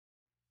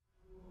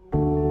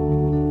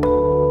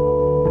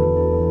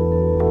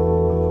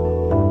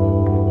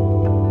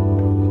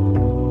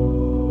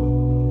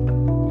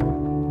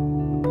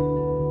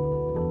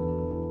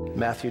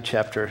Matthew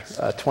chapter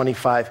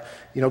 25.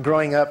 You know,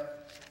 growing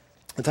up,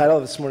 the title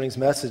of this morning's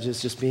message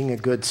is just being a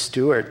good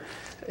steward.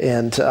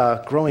 And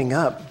growing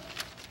up,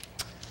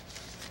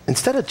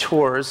 instead of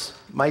chores,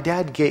 my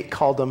dad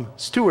called them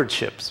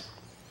stewardships.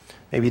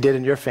 Maybe you did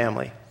in your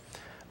family.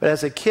 But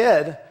as a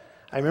kid,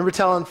 I remember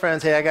telling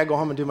friends, hey, I got to go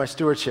home and do my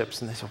stewardships.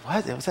 And they said,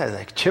 what? Was that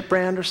like chip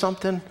brand or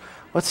something?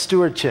 What's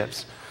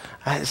stewardships?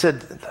 I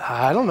said,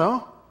 I don't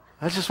know.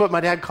 That's just what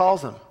my dad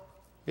calls them.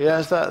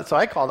 Yeah, so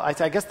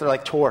I guess they're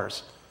like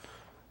chores.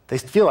 They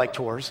feel like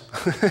chores.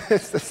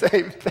 It's the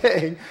same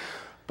thing.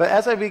 But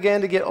as I began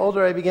to get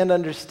older, I began to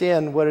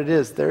understand what it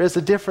is. There is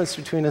a difference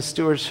between a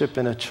stewardship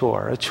and a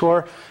chore. A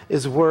chore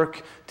is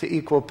work to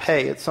equal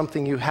pay. It's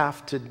something you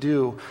have to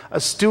do.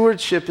 A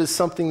stewardship is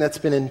something that's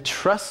been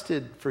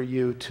entrusted for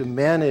you to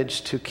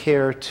manage, to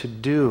care, to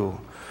do.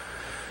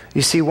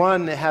 You see,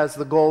 one has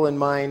the goal in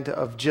mind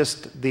of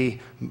just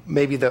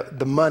maybe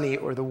the money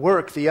or the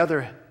work. The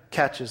other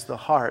catches the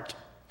heart.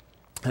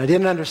 And I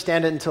didn't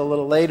understand it until a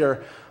little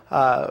later,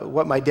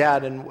 what my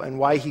dad and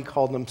why he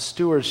called them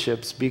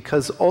stewardships,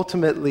 because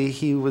ultimately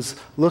he was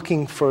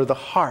looking for the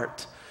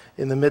heart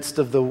in the midst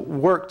of the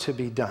work to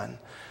be done.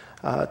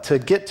 To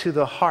get to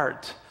the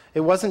heart, it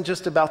wasn't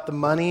just about the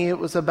money, it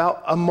was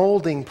about a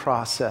molding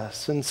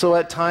process. And so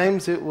at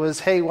times it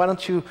was, hey, why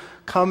don't you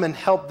come and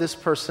help this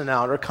person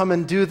out, or come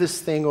and do this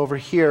thing over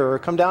here, or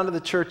come down to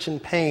the church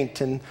and paint.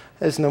 And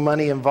there's no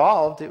money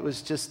involved. It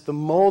was just the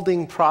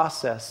molding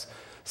process,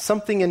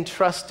 something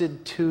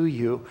entrusted to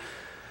you.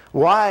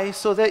 Why?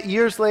 So that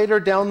years later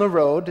down the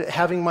road,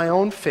 having my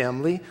own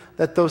family,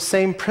 that those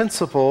same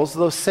principles,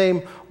 those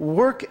same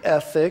work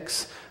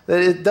ethics,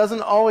 that it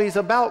doesn't always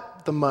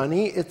about the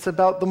money, it's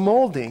about the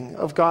molding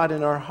of God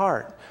in our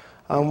heart,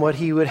 what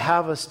He would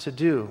have us to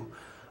do.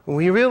 When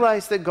we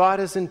realize that God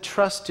has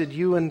entrusted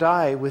you and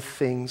I with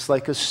things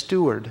like a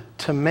steward,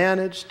 to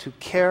manage, to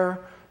care,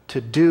 to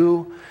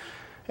do.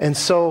 And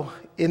so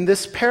in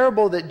this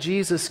parable that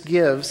Jesus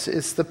gives,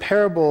 it's the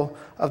parable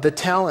of the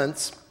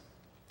talents.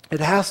 It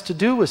has to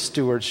do with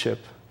stewardship,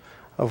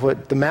 of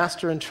what the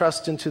master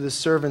entrusts into the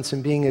servants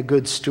and being a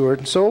good steward.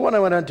 And so what I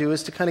want to do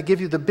is to kind of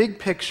give you the big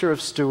picture of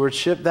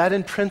stewardship, that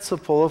in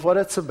principle of what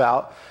it's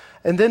about,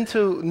 and then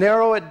to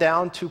narrow it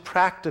down to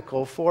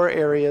practical, 4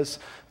 areas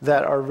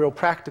that are real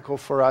practical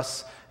for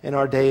us in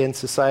our day in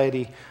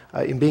society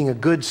in being a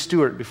good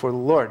steward before the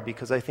Lord,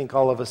 because I think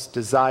all of us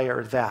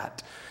desire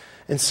that.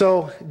 And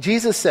so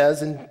Jesus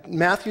says in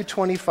Matthew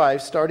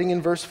 25, starting in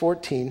verse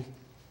 14,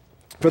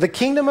 "For the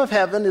kingdom of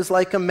heaven is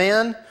like a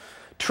man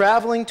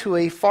traveling to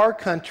a far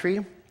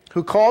country,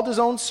 who called his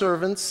own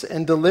servants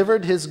and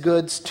delivered his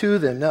goods to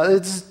them." Now,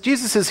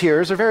 Jesus'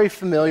 hearers are very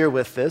familiar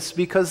with this,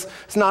 because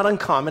it's not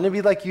uncommon. It'd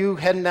be like you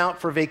heading out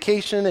for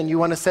vacation and you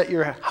want to set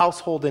your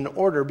household in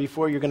order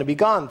before you're going to be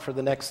gone for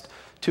the next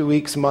 2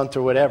 weeks, month,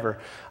 or whatever.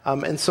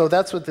 And so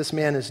that's what this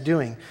man is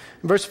doing.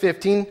 In verse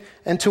 15,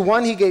 "And to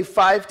one he gave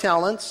 5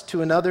 talents,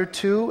 to another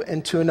 2,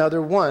 and to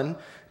another 1,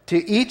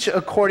 to each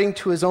according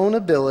to his own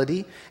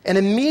ability. And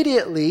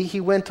immediately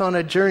he went on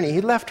a journey."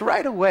 He left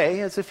right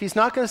away, as if he's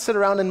not going to sit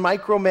around and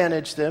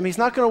micromanage them. He's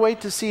not going to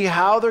wait to see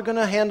how they're going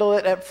to handle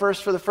it at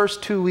first for the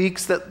first 2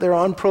 weeks that they're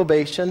on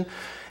probation.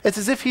 It's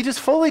as if he just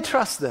fully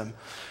trusts them.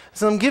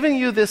 So I'm giving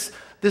you this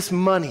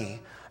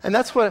money. And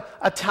that's what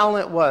a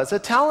talent was. A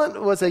talent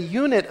was a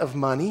unit of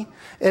money.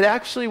 It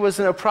actually was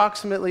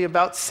approximately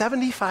about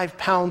 75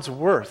 pounds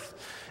worth.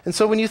 And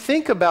so when you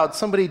think about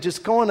somebody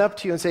just going up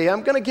to you and say,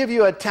 "I'm going to give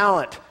you a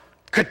talent,"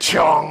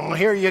 ka-chong,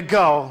 here you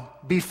go,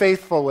 be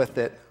faithful with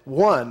it.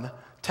 1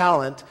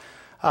 talent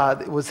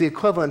was the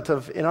equivalent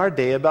of, in our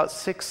day, about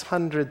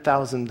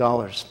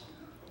 $600,000.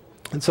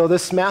 And so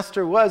this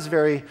master was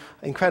very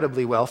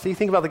incredibly wealthy.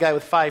 Think about the guy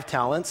with 5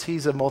 talents.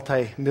 He's a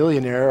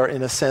multimillionaire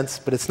in a sense,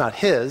 but it's not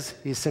his.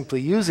 He's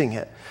simply using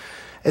it.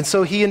 And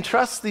so he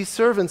entrusts these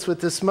servants with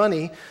this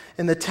money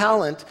and the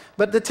talent,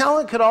 but the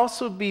talent could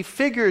also be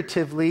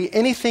figuratively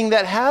anything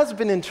that has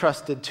been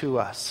entrusted to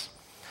us.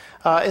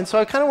 And so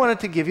I kind of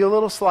wanted to give you a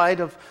little slide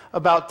of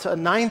about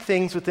 9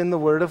 things within the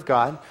Word of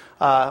God.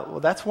 Well,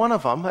 that's one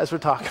of them, as we're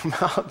talking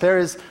about. There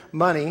is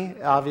money,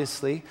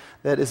 obviously,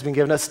 that has been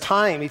given us.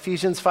 Time,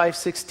 Ephesians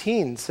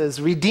 5:16 says,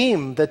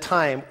 "Redeem the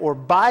time," or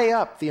buy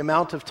up the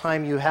amount of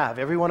time you have.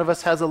 Every one of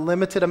us has a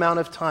limited amount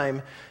of time.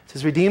 It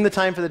says, "Redeem the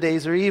time, for the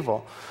days are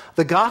evil."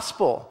 The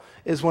gospel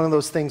is one of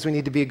those things we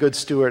need to be a good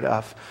steward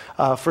of.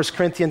 1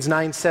 Corinthians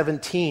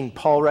 9:17,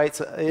 Paul writes,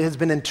 "It has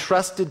been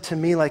entrusted to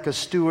me like a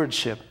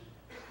stewardship."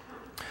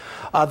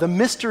 The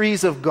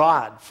mysteries of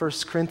God,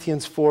 1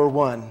 Corinthians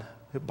 4:1,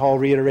 Paul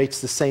reiterates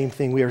the same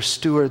thing. We are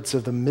stewards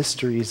of the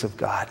mysteries of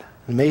God.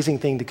 An amazing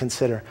thing to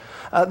consider.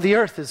 The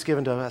earth is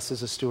given to us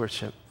as a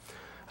stewardship.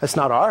 It's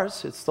not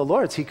ours, it's the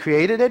Lord's. He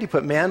created it, He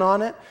put man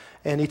on it,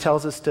 and He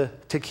tells us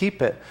to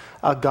keep it.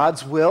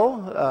 God's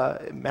will,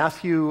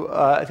 Matthew,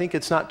 I think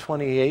it's not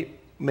 28,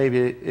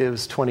 maybe it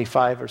was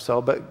 25 or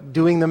so, but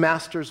doing the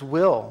master's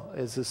will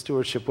is the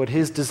stewardship, what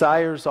His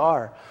desires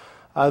are.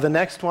 The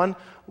next one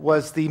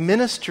was the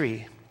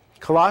ministry.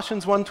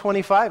 Colossians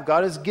 1:25,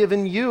 God has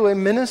given you a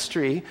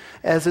ministry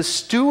as a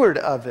steward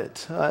of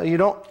it. You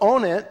don't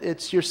own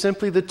it. You're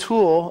simply the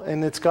tool,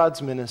 and it's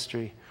God's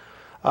ministry.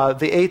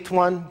 The eighth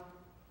one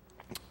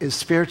is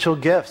spiritual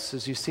gifts,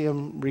 as you see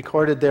them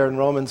recorded there in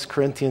Romans,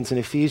 Corinthians, and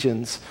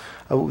Ephesians,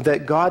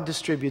 that God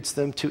distributes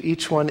them to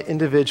each one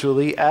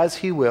individually as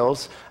he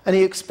wills, and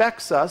he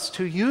expects us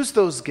to use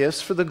those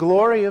gifts for the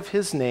glory of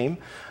his name,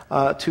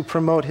 to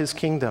promote his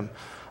kingdom.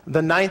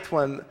 The ninth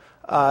one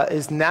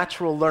is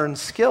natural learned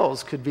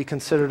skills, could be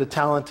considered a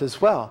talent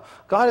as well.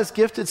 God has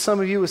gifted some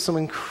of you with some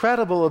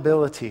incredible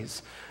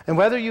abilities, and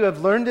whether you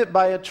have learned it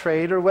by a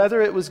trade or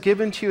whether it was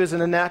given to you as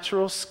a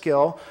natural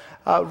skill,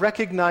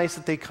 recognize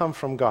that they come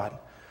from God.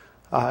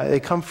 They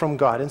come from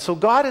God. And so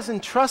God has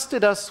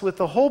entrusted us with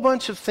a whole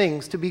bunch of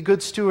things to be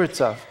good stewards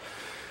of.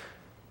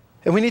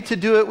 And we need to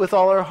do it with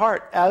all our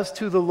heart as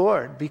to the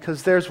Lord,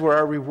 because there's where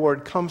our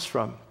reward comes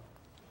from.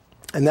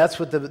 And that's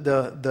what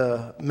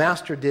the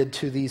master did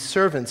to these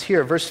servants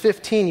here. Verse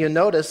 15, you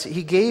notice,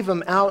 he gave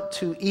them out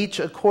to each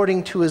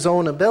according to his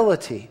own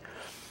ability.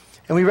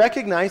 And we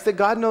recognize that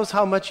God knows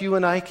how much you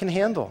and I can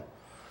handle.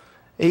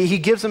 He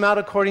gives them out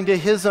according to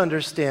his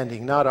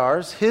understanding, not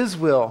ours. His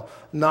will,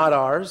 not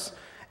ours.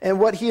 And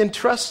what he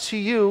entrusts to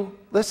you,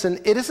 listen,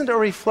 it isn't a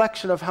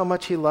reflection of how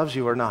much he loves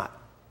you or not.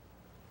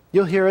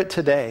 You'll hear it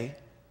today,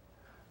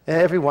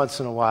 every once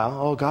in a while.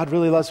 Oh, God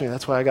really loves me.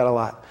 That's why I got a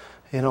lot.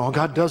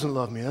 God doesn't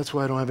love me. That's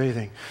why I don't have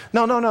anything.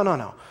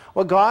 No.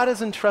 What God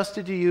has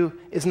entrusted to you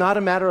is not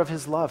a matter of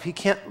his love. He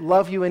can't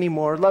love you any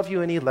more, love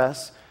you any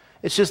less.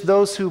 It's just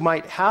those who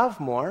might have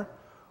more,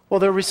 well,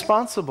 they're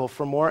responsible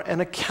for more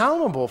and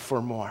accountable for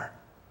more.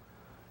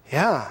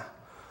 Yeah.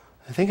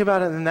 Think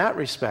about it in that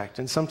respect.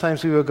 And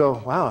sometimes we would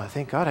go, wow,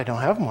 thank God I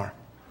don't have more.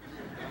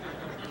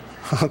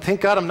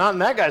 Thank God I'm not in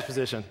that guy's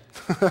position.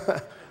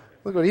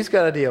 Look what he's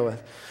got to deal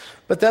with.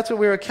 But that's what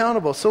we're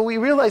accountable. So we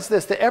realize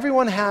this, that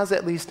everyone has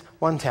at least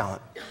one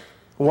talent,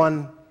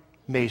 one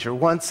measure,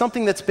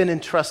 something that's been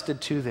entrusted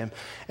to them.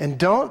 And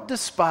don't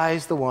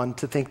despise the one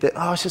to think that,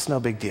 oh, it's just no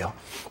big deal.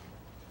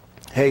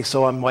 Hey,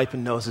 so I'm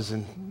wiping noses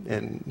and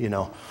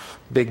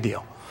big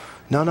deal.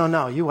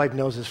 No. You wipe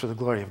noses for the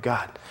glory of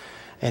God.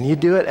 And you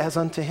do it as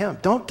unto him.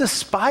 Don't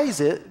despise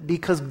it,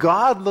 because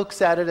God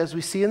looks at it, as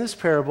we see in this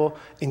parable,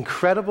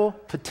 incredible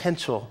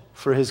potential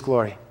for his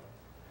glory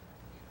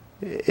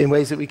in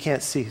ways that we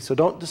can't see. So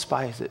don't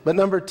despise it. But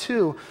number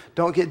two,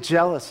 don't get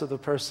jealous of the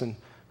person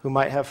who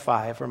might have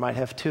 5 or might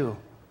have 2.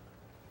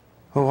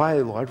 Well, why,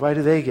 Lord? Why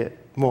do they get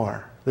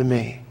more than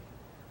me?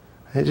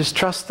 And just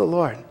trust the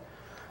Lord.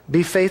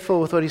 Be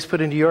faithful with what he's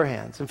put into your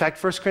hands. In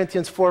fact, 1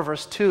 Corinthians 4,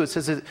 verse 2, it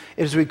says, it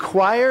is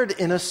required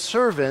in a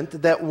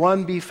servant that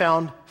one be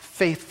found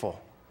faithful.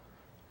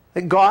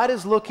 That God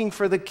is looking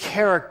for the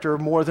character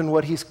more than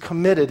what he's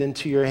committed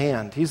into your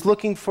hand. He's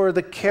looking for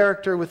the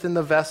character within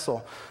the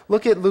vessel.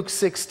 Look at Luke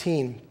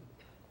 16.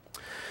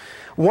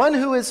 One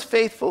who is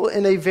faithful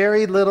in a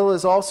very little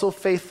is also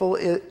faithful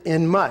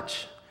in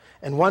much.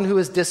 And one who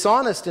is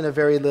dishonest in a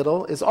very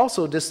little is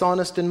also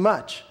dishonest in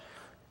much.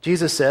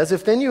 Jesus says,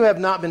 if then you have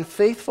not been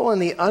faithful in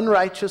the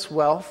unrighteous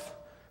wealth,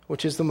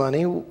 which is the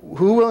money,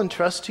 who will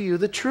entrust to you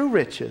the true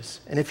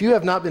riches? And if you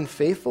have not been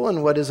faithful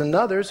in what is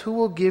another's, who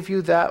will give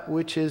you that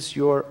which is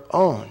your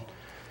own?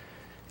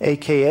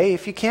 AKA,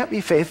 if you can't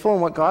be faithful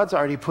in what God's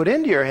already put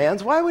into your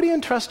hands, why would he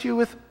entrust you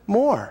with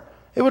more?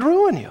 It would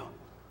ruin you.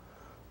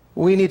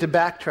 We need to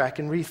backtrack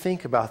and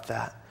rethink about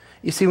that.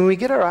 You see, when we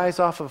get our eyes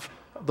off of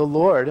the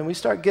Lord and we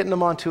start getting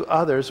them onto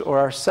others or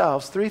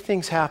ourselves, 3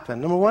 things happen.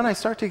 Number 1, I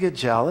start to get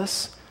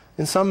jealous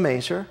in some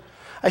measure.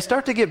 I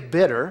start to get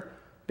bitter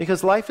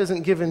because life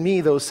isn't giving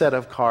me those set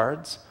of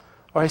cards,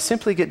 or I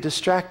simply get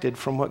distracted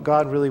from what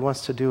God really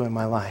wants to do in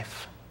my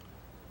life.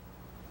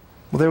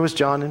 Well, there was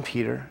John and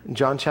Peter. In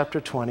John chapter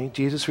 20,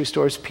 Jesus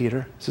restores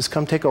Peter. He says,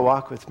 come take a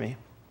walk with me.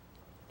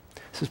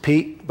 He says,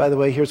 Pete, by the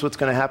way, here's what's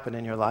going to happen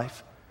in your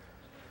life.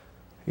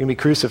 You're going to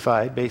be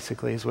crucified,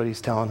 basically, is what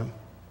he's telling him.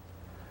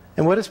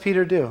 And what does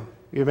Peter do?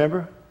 You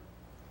remember?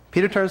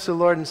 Peter turns to the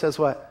Lord and says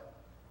what?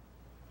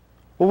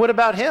 Well, what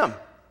about him?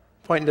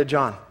 Pointing to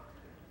John.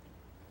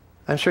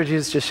 I'm sure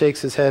Jesus just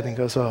shakes his head and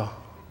goes, oh,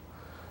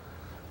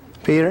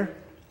 Peter,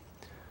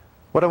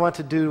 what I want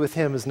to do with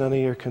him is none of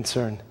your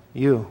concern.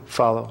 You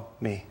follow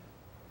me.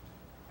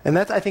 And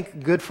that's, I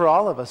think, good for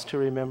all of us to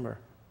remember.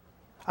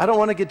 I don't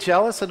want to get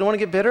jealous. I don't want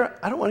to get bitter.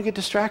 I don't want to get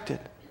distracted.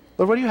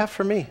 Lord, what do you have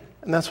for me?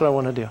 And that's what I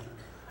want to do.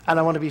 And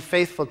I want to be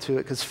faithful to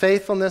it, because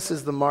faithfulness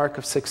is the mark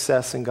of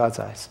success in God's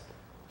eyes.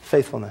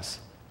 Faithfulness.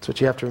 That's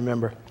what you have to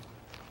remember.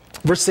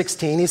 Verse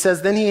 16, he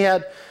says, then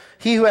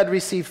he who had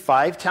received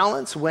 5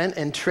 talents went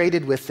and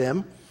traded with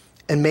them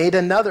and made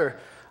another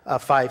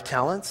 5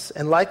 talents.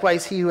 And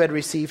likewise he who had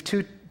received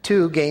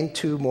two gained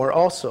 2 more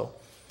also.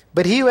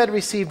 But he who had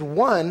received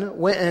 1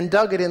 went and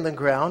dug it in the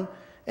ground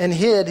and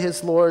hid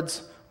his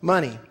Lord's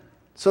money.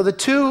 So the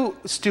 2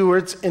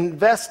 stewards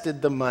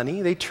invested the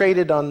money. They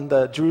traded on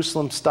the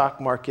Jerusalem stock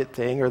market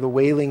thing, or the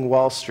Wailing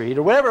Wall Street,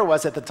 or whatever it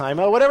was at the time,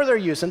 whatever they're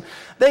using.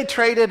 They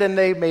traded and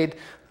they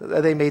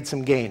made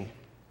some gain.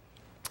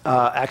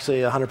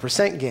 Actually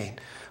 100% gain.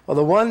 Well,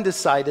 the one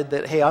decided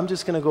that, hey, I'm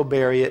just going to go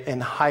bury it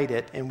and hide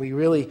it. And we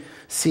really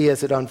see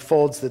as it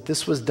unfolds that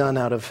this was done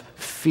out of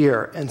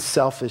fear and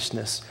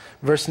selfishness.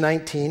 Verse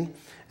 19,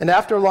 and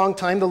after a long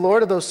time, the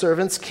Lord of those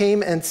servants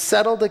came and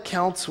settled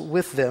accounts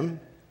with them.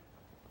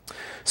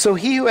 So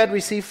he who had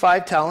received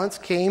 5 talents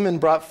came and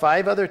brought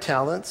 5 other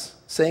talents,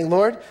 saying,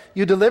 Lord,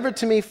 you delivered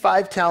to me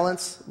 5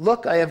 talents.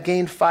 Look, I have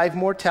gained 5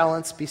 more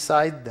talents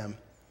beside them.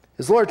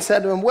 His Lord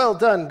said to him, well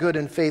done, good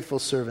and faithful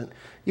servant.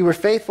 You were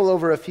faithful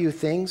over a few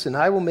things, and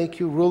I will make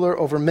you ruler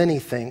over many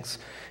things.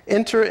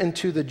 Enter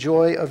into the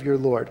joy of your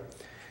Lord.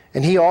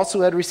 And he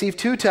also had received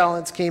 2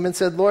 talents, came and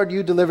said, Lord,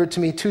 you delivered to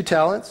me 2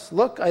 talents.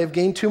 Look, I have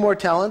gained 2 more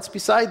talents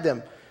beside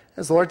them.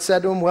 His Lord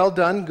said to him, well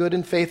done, good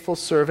and faithful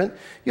servant.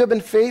 You have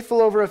been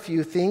faithful over a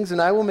few things, and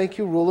I will make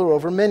you ruler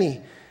over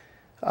many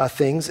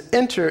things.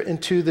 Enter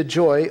into the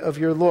joy of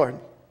your Lord.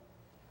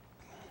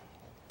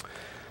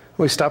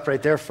 We stop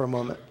right there for a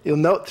moment. You'll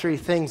note 3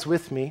 things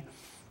with me.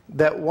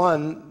 That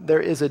one,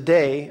 there is a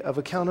day of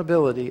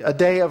accountability, a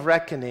day of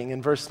reckoning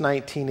in verse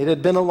 19. It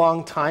had been a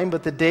long time,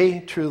 but the day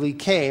truly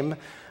came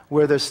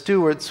where the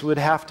stewards would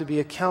have to be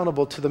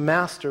accountable to the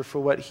master for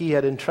what he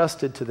had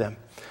entrusted to them.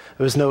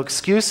 There was no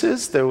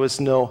excuses. There was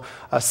no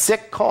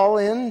sick call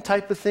in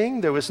type of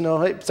thing. There was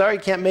no, hey, sorry,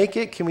 can't make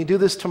it. Can we do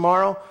this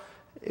tomorrow?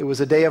 It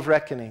was a day of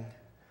reckoning.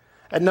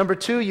 At number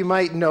 2, you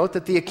might note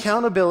that the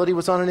accountability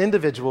was on an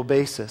individual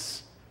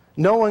basis.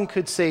 No one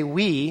could say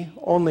we,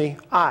 only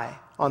I,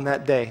 on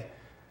that day.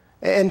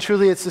 And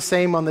truly it's the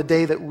same on the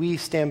day that we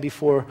stand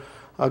before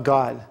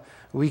God.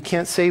 We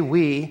can't say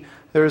we,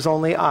 there is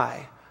only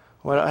I.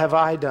 What have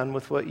I done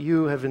with what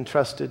you have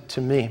entrusted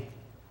to me?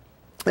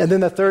 And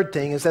then the third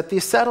thing is that the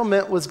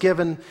settlement was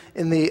given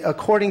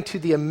according to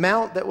the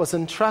amount that was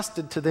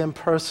entrusted to them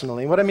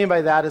personally. And what I mean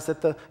by that is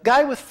that the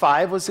guy with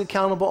 5 was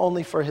accountable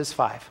only for his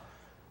 5,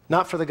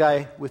 not for the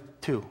guy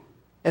with 2,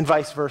 and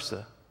vice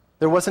versa.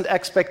 There wasn't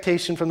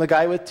expectation from the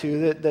guy with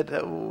 2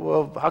 that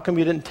well, how come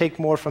you didn't take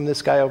more from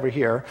this guy over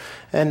here?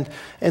 And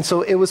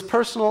so it was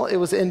personal, it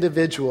was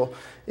individual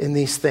in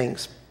these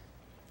things.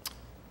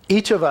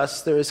 Each of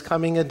us, there is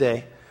coming a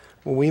day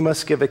when we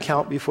must give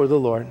account before the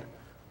Lord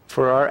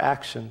for our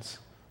actions,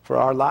 for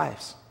our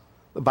lives.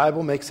 The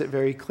Bible makes it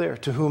very clear.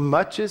 To whom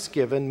much is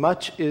given,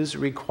 much is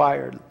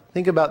required.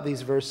 Think about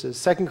these verses.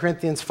 2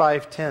 Corinthians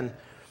 5:10.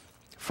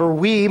 For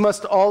we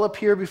must all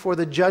appear before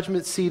the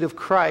judgment seat of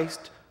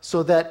Christ,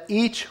 so that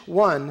each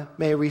one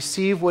may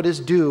receive what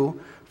is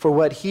due for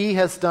what he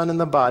has done in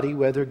the body,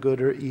 whether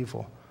good or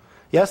evil.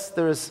 Yes,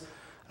 there is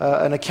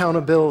an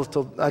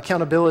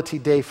accountability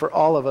day for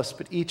all of us,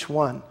 but each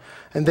one.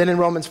 And then in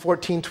Romans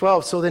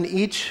 14:12, so then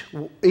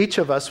each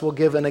of us will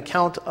give an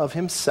account of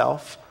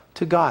himself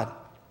to God.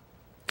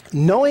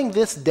 Knowing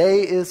this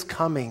day is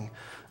coming,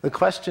 the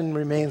question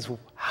remains,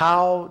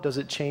 how does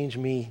it change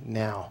me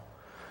now?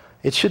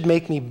 It should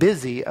make me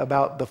busy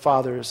about the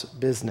Father's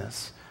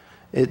business.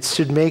 It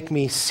should make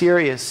me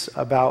serious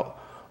about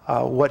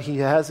what he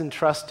has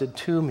entrusted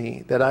to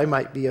me, that I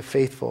might be a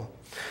faithful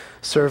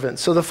servant.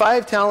 So the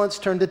 5 talents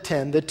turned to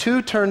 10, the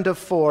 2 turned to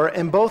 4,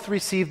 and both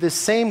received the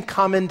same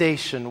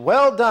commendation.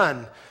 Well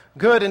done,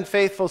 good and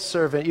faithful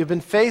servant. You've been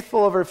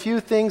faithful over a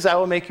few things. I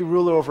will make you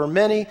ruler over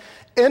many.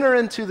 Enter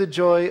into the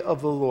joy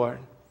of the Lord.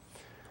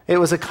 It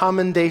was a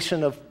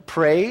commendation of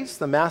praise.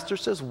 The master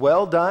says,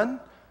 well done.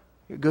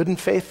 You're good and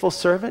faithful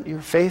servant.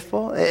 You're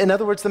faithful. In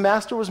other words, the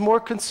master was more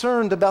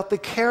concerned about the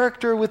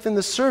character within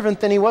the servant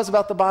than he was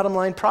about the bottom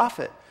line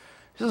profit.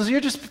 He says,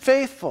 you're just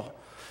faithful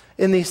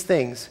in these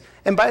things.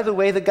 And by the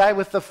way, the guy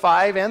with the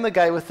 5 and the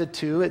guy with the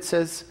 2, it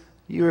says,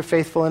 you were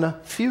faithful in a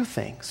few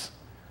things.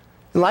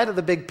 In light of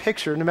the big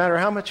picture, no matter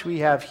how much we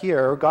have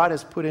here or God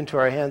has put into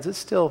our hands, it's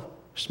still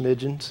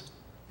smidgens.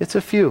 It's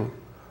a few.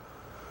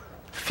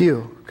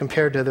 Few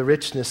compared to the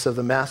richness of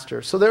the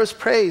master. So there was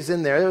praise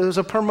in there. There was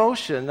a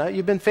promotion.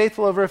 You've been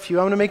faithful over a few.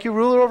 I'm going to make you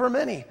ruler over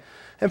many.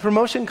 And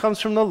promotion comes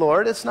from the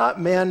Lord. It's not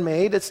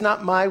man-made. It's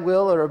not my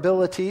will or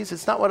abilities.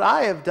 It's not what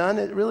I have done.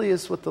 It really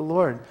is what the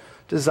Lord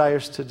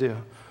desires to do.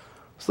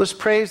 So there's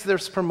praise,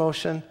 there's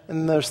promotion,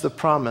 and there's the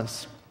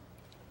promise.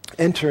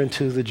 Enter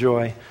into the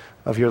joy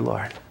of your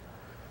Lord,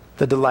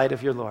 the delight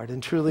of your Lord.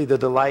 And truly the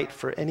delight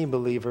for any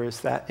believer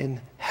is that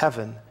in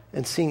heaven,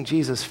 and seeing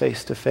Jesus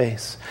face to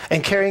face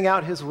and carrying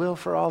out his will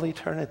for all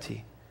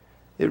eternity.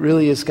 It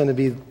really is going to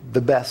be the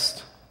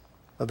best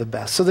of the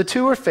best. So the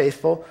 2 were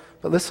faithful,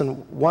 but listen,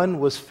 one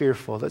was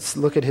fearful. Let's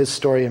look at his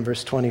story in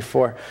verse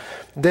 24.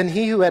 Then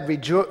he who had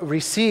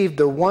received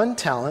the 1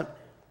 talent,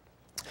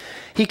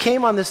 he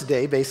came on this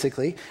day,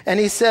 basically, and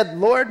he said,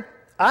 Lord,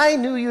 I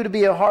knew you to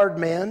be a hard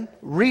man,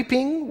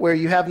 reaping where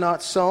you have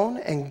not sown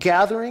and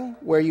gathering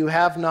where you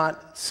have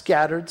not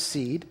scattered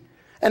seed.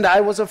 And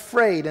I was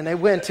afraid, and I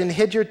went and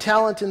hid your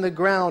talent in the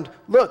ground.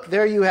 Look,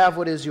 there you have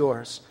what is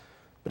yours.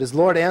 But his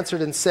Lord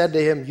answered and said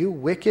to him, you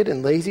wicked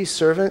and lazy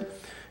servant,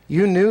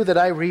 you knew that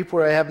I reap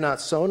where I have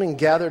not sown and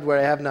gathered where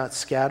I have not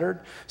scattered.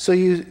 So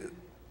you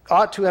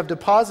ought to have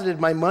deposited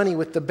my money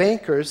with the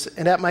bankers,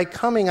 and at my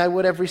coming I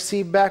would have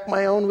received back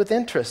my own with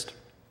interest.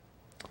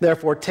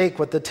 Therefore take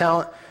what the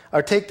talent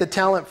or take the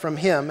talent from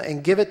him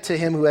and give it to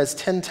him who has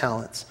 10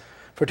 talents.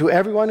 For to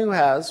everyone who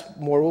has,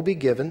 more will be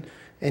given,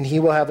 and he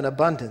will have an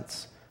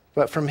abundance.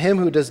 But from him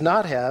who does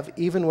not have,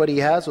 even what he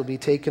has will be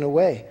taken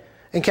away.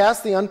 And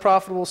cast the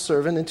unprofitable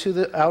servant into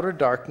the outer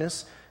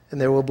darkness, and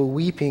there will be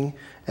weeping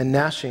and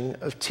gnashing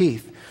of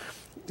teeth.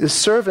 The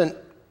servant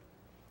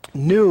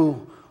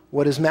knew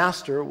what his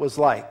master was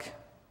like.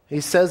 He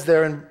says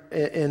there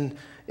in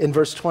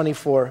verse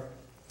 24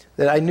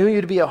 that I knew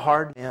you to be a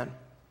hard man,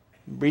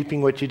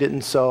 reaping what you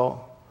didn't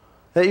sow.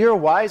 That you're a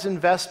wise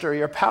investor,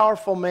 you're a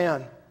powerful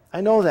man.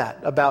 I know that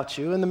about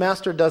you, and the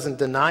master doesn't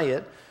deny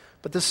it.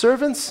 But the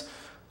servant's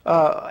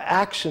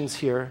actions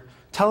here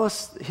tell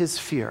us his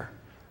fear.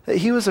 That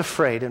he was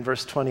afraid in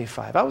verse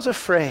 25. I was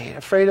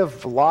afraid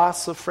of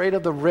loss, afraid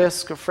of the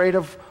risk, afraid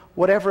of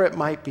whatever it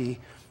might be.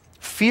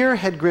 Fear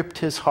had gripped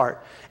his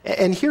heart.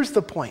 And here's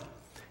the point.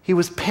 He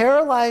was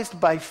paralyzed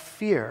by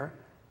fear,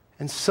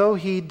 and so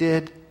he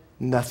did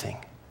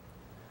nothing.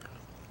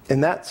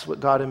 And that's what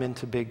got him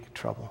into big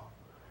trouble.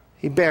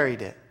 He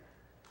buried it.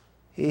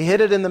 He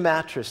hid it in the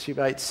mattress, you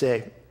might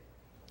say.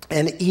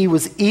 And he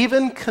was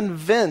even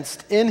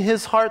convinced in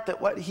his heart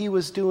that what he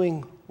was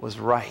doing was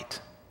right.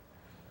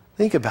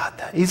 Think about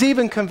that. He's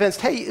even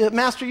convinced, hey,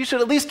 master, you should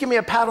at least give me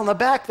a pat on the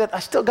back that I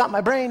still got my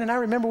brain and I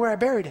remember where I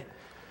buried it.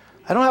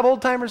 I don't have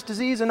old-timer's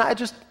disease and I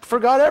just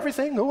forgot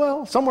everything. Oh,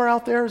 well, somewhere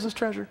out there is this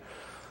treasure.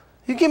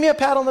 You give me a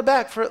pat on the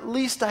back for at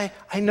least I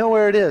know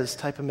where it is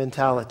type of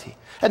mentality.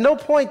 At no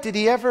point did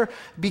he ever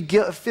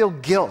feel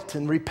guilt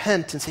and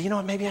repent and say, you know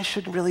what, maybe I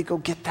shouldn't really go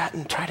get that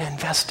and try to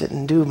invest it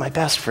and do my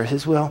best for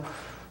his will.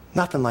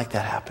 Nothing like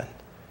that happened.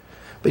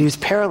 But he was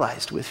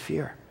paralyzed with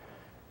fear.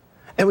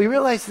 And we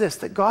realize this,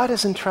 that God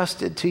has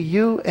entrusted to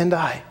you and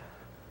I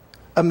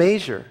a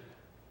measure,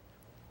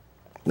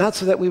 not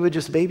so that we would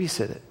just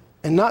babysit it,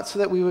 and not so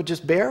that we would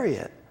just bury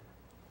it,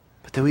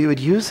 but that we would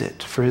use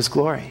it for his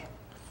glory,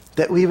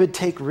 that we would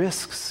take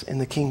risks in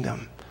the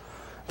kingdom,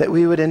 that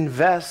we would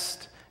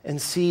invest and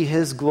see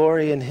his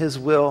glory and his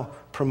will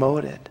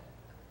promoted.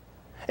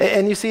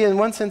 And you see, in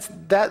one sense,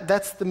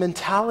 that's the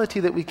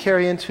mentality that we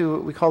carry into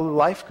what we call the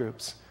life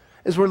groups.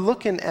 Is we're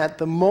looking at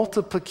the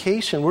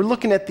multiplication. We're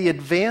looking at the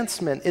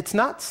advancement. It's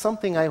not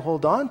something I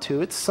hold on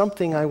to. It's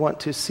something I want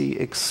to see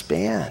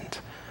expand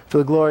for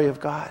the glory of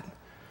God.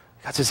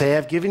 God says, hey,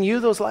 I've given you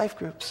those life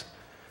groups.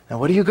 Now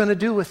what are you going to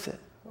do with it?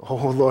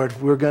 Oh,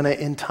 Lord, we're going to,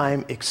 in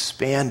time,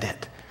 expand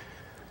it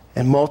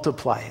and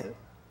multiply it.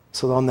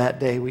 So on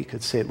that day, we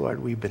could say,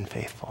 Lord, we've been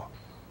faithful.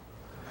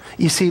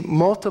 You see,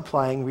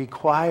 multiplying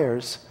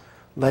requires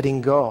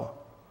letting go.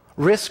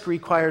 Risk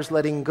requires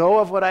letting go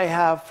of what I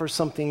have for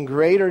something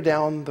greater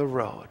down the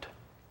road.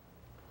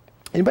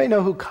 Anybody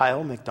know who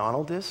Kyle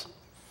McDonald is?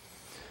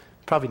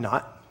 Probably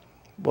not.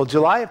 Well,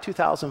 July of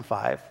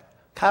 2005,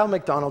 Kyle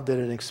McDonald did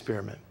an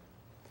experiment.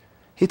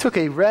 He took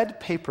a red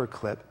paper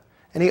clip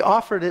and he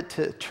offered it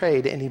to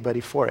trade anybody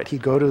for it.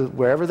 He'd go to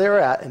wherever they were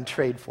at and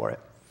trade for it.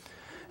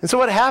 And so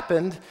what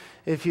happened,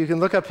 if you can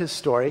look up his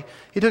story,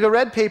 he took a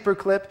red paper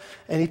clip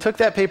and he took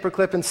that paper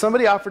clip and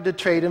somebody offered to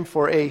trade him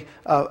for a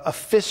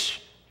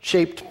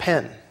fish-shaped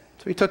pen.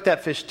 So he took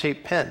that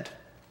fish-shaped pen.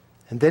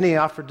 And then he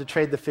offered to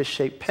trade the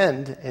fish-shaped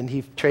pen, and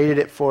he traded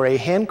it for a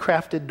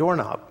handcrafted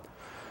doorknob.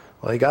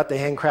 Well, he got the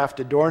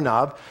handcrafted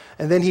doorknob,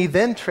 and then he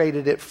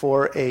traded it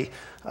for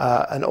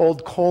an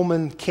old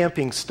Coleman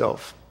camping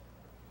stove.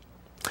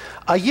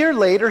 A year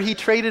later, he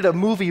traded a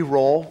movie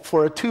roll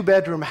for a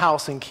 2-bedroom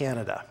house in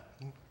Canada.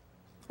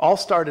 All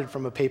started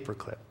from a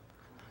paperclip.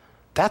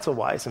 That's a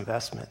wise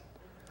investment.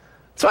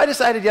 So I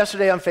decided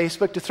yesterday on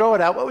Facebook to throw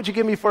it out. What would you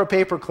give me for a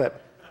paperclip?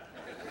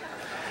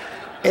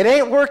 It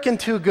ain't working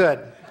too good.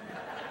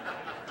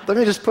 Let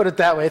me just put it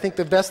that way. I think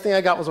the best thing I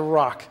got was a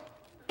rock.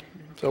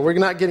 So we're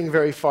not getting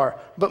very far.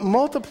 But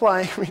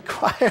multiplying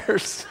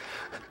requires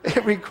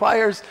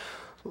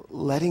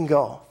letting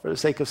go for the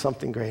sake of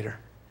something greater.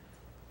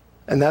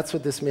 And that's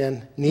what this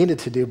man needed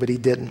to do, but he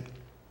didn't.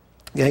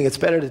 I think it's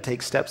better to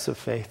take steps of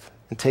faith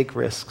and take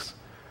risks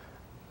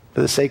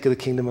for the sake of the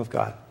kingdom of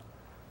God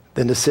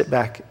than to sit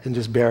back and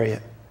just bury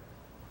it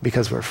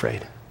because we're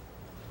afraid.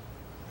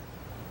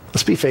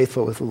 Let's be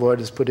faithful with what the Lord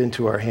has put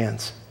into our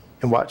hands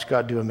and watch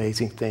God do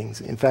amazing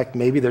things. In fact,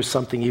 maybe there's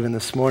something even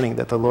this morning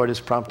that the Lord is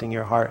prompting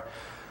your heart.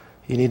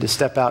 You need to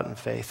step out in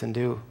faith and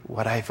do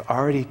what I've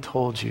already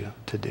told you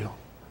to do.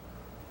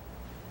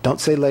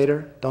 Don't say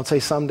later. Don't say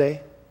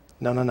someday.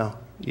 No.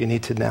 You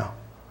need to now.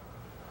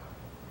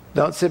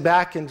 Don't sit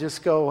back and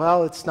just go,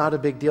 well, it's not a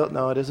big deal.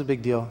 No, it is a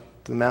big deal.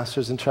 The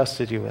Master's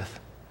entrusted you with.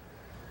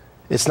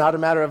 It's not a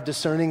matter of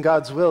discerning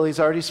God's will. He's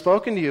already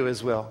spoken to you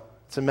his will.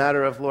 It's a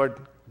matter of, Lord,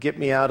 get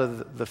me out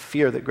of the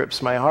fear that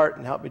grips my heart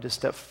and help me to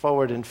step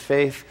forward in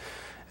faith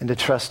and to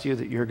trust you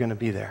that you're going to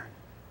be there.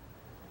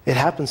 It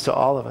happens to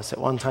all of us at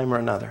one time or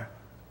another.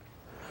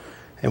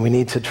 And we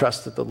need to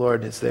trust that the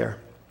Lord is there.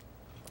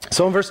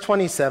 So in verse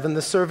 27,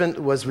 the servant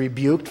was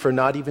rebuked for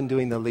not even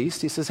doing the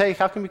least. He says, hey,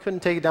 how come you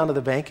couldn't take it down to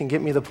the bank and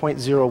get me the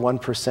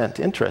 0.01%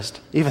 interest?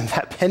 Even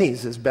that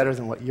pennies is better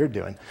than what you're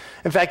doing.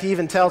 In fact, he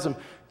even tells him,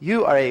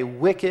 you are a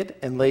wicked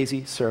and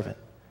lazy servant.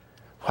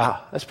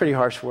 Wow, that's pretty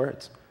harsh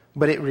words.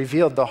 But it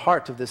revealed the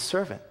heart of this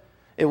servant.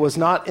 It was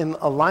not in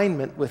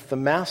alignment with the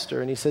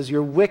master. And he says,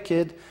 you're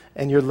wicked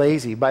and you're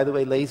lazy. By the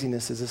way,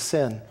 laziness is a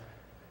sin.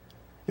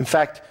 In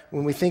fact,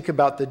 when we think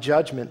about the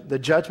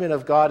judgment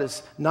of God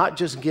is not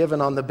just given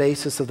on the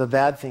basis of the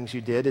bad things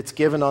you did. It's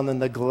given on the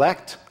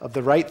neglect of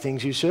the right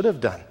things you should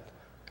have done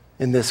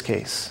in this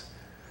case.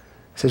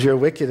 He says, you're a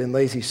wicked and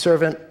lazy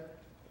servant.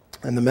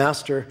 And the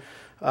master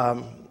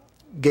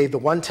gave the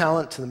 1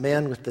 talent to the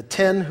man with the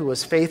 10 who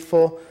was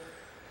faithful.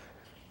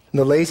 And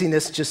the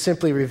laziness just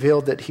simply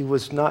revealed that he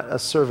was not a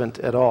servant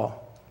at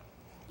all.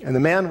 And the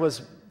man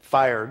was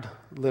fired,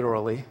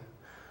 literally,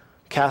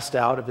 cast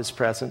out of his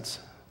presence.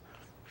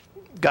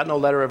 Got no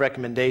letter of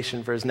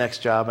recommendation for his next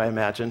job, I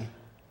imagine.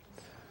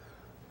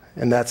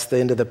 And that's the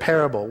end of the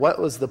parable. What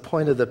was the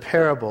point of the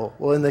parable?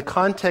 Well, in the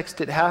context,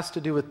 it has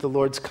to do with the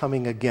Lord's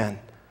coming again.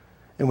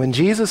 And when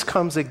Jesus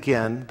comes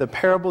again, the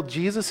parable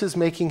Jesus is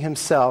making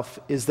himself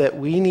is that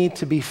we need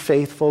to be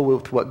faithful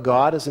with what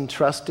God has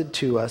entrusted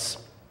to us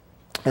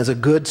as a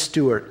good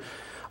steward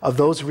of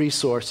those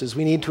resources.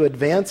 We need to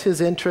advance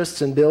his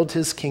interests and build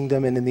his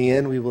kingdom, and in the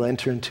end, we will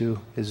enter into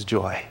his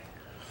joy.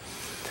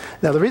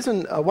 Now,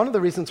 one of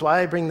the reasons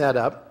why I bring that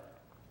up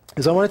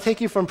is I want to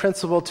take you from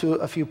principle to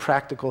a few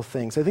practical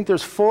things. I think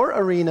there's 4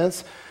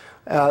 arenas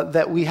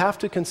that we have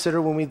to consider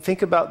when we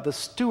think about the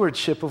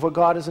stewardship of what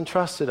God has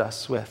entrusted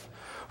us with.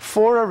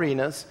 4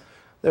 arenas.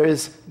 There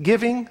is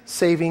giving,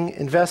 saving,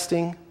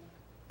 investing,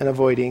 and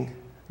avoiding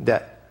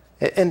debt.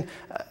 And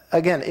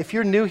again, if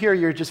you're new here,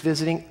 you're just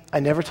visiting, I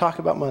never talk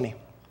about money.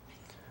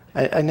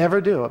 I never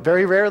do.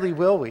 Very rarely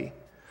will we.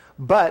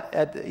 But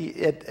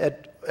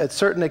at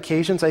certain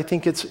occasions, I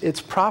think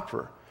it's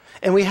proper.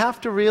 And we have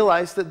to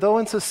realize that though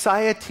in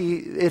society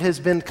it has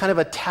been kind of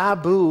a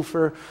taboo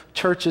for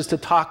churches to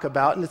talk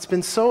about, and it's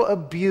been so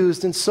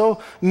abused and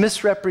so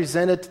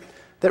misrepresented,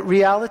 that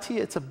reality,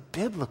 it's a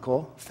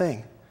biblical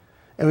thing.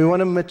 And we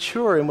want to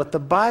mature in what the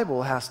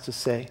Bible has to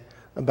say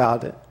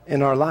about it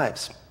in our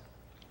lives.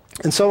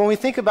 And so when we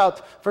think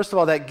about, first of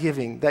all, that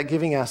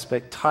giving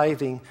aspect,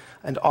 tithing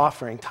and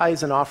offering.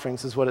 Tithes and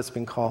offerings is what it's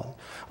been called.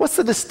 What's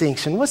the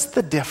distinction? What's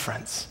the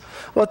difference?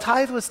 Well, a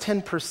tithe was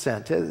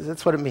 10%.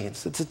 That's what it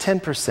means. It's a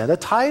 10%. A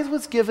tithe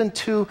was given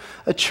to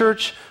a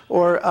church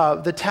or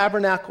the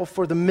tabernacle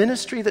for the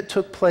ministry that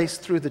took place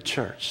through the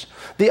church.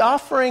 The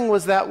offering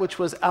was that which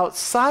was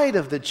outside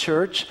of the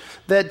church,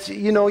 that,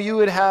 you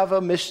would have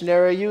a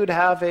missionary, you would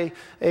have a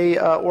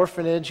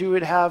orphanage, you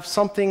would have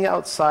something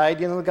outside,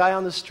 the guy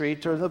on the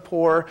street or the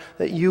poor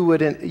that you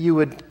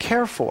would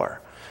care for.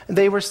 And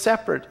they were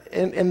separate,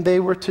 and they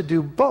were to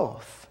do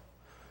both.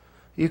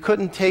 You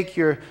couldn't take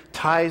your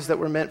tithes that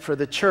were meant for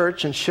the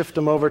church and shift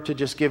them over to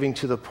just giving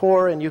to the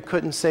poor, and you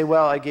couldn't say,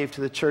 well, I gave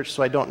to the church,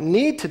 so I don't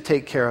need to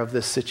take care of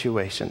this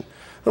situation.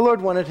 The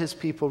Lord wanted his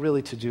people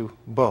really to do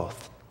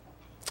both.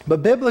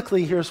 But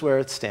biblically, here's where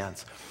it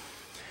stands.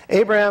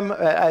 Abraham,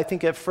 I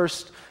think at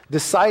first,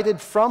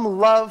 decided from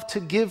love to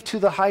give to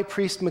the high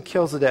priest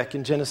Melchizedek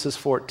in Genesis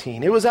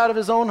 14. It was out of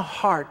his own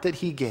heart that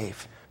he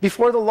gave,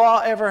 before the law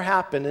ever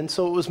happened, and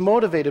so it was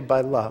motivated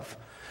by love.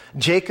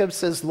 Jacob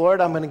says,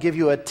 Lord, I'm going to give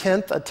you a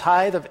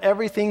tithe of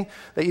everything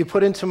that you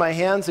put into my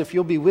hands if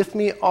you'll be with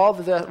me all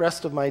the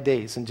rest of my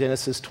days, in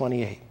Genesis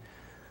 28.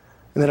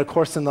 And then, of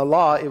course, in the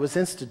law, it was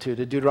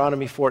instituted,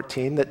 Deuteronomy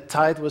 14, that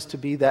tithe was to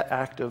be that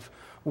act of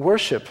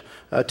worship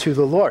to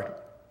the Lord.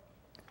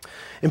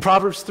 In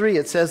Proverbs 3,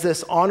 it says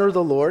this, honor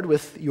the Lord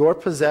with your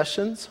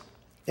possessions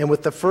and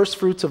with the first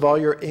fruits of all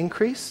your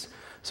increase.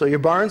 So your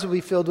barns will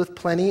be filled with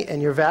plenty,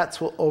 and your vats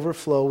will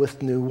overflow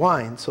with new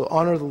wine. So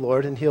honor the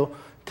Lord, and he'll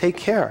take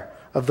care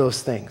of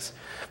those things.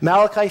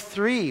 Malachi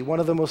 3, one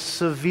of the most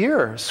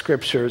severe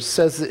scriptures,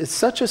 says that it's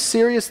such a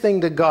serious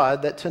thing to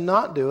God that to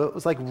not do it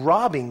was like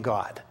robbing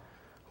God.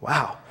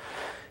 Wow.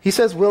 He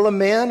says, will a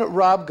man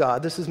rob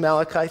God? This is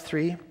Malachi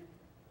 3.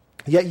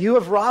 Yet you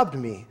have robbed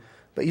me.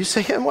 But you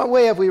say, in what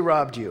way have we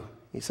robbed you?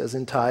 He says,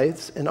 in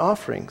tithes and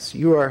offerings.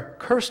 You are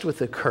cursed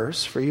with a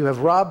curse, for you have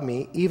robbed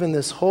me, even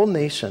this whole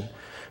nation.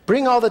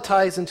 Bring all the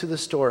tithes into the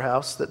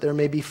storehouse, that there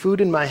may be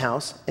food in my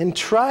house, and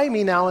try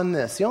me now in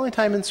this. The only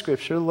time in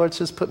Scripture the Lord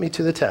says, put me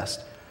to the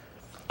test.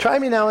 Try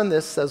me now in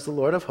this, says the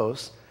Lord of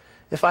hosts,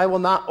 if I will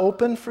not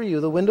open for you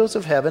the windows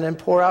of heaven and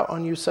pour out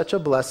on you such a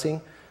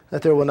blessing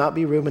that there will not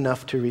be room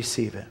enough to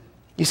receive it.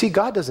 You see,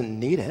 God doesn't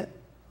need it.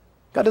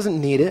 God doesn't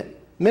need it.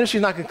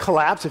 Ministry's not going to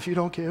collapse if you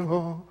don't give.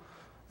 Oh.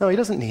 No, he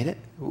doesn't need it.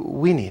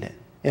 We need it.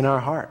 In our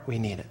heart, we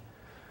need it.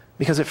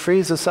 Because it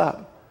frees us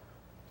up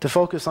to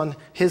focus on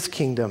his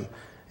kingdom.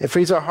 It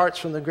frees our hearts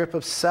from the grip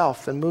of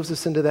self and moves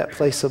us into that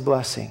place of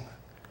blessing.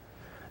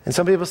 And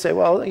some people say,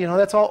 well,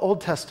 that's all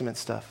Old Testament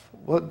stuff.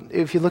 Well,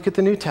 if you look at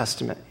the New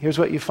Testament, here's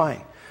what you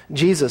find.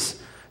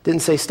 Jesus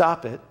didn't say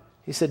stop it.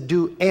 He said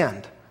do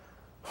and.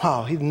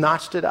 Wow, he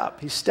notched it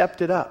up. He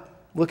stepped it up.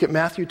 Look at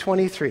Matthew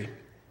 23.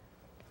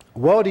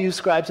 Woe to you,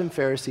 scribes and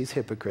Pharisees,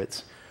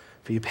 hypocrites,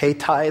 for you pay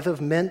tithe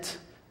of mint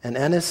and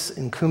anise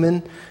and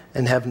cumin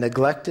and have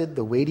neglected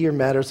the weightier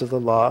matters of the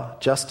law,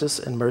 justice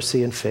and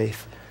mercy and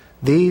faith.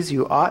 These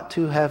you ought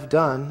to have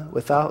done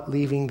without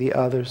leaving the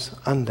others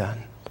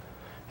undone.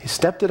 He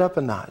stepped it up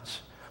a notch.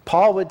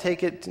 Paul would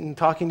take it in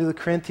talking to the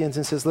Corinthians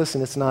and says,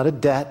 listen, it's not a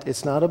debt,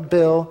 it's not a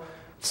bill,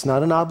 it's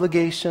not an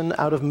obligation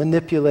out of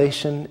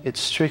manipulation. It's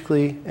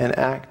strictly an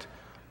act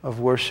of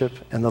worship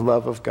and the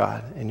love of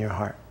God in your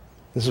heart.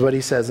 This is what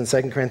he says in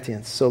 2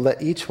 Corinthians. So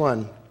let each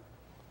one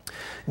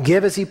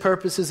give as he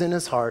purposes in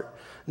his heart,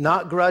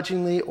 not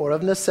grudgingly or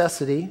of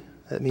necessity.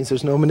 That means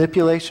there's no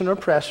manipulation or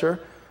pressure,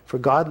 for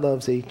God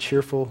loves a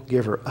cheerful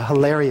giver, a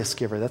hilarious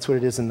giver. That's what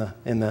it is in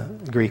the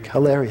Greek,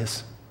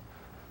 hilarious.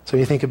 So when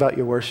you think about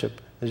your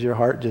worship, is your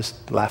heart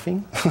just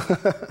laughing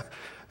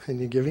and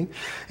you're giving?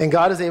 And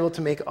God is able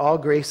to make all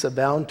grace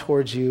abound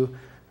towards you,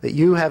 that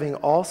you, having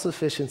all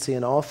sufficiency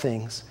in all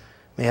things,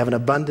 may have an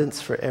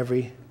abundance for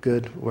every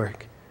good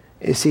work.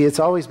 You see, it's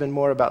always been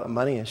more about the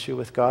money issue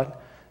with God.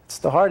 It's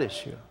the heart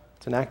issue.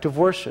 It's an act of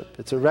worship.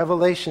 It's a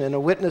revelation and a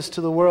witness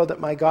to the world that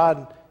my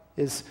God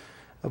is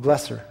a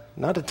blesser,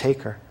 not a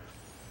taker.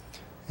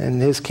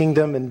 And his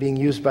kingdom and being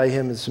used by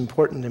him is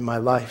important in my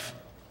life.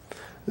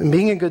 And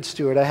being a good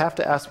steward, I have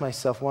to ask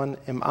myself, one,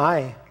 am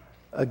I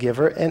a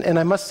giver? And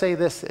I must say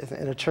this,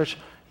 in a church,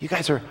 you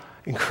guys are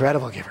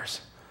incredible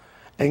givers.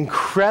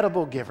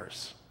 Incredible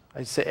givers.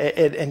 I say,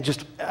 and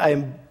just,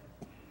 I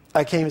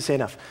can't even say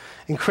enough.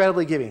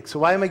 Incredibly giving. So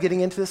why am I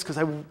getting into this? Because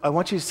I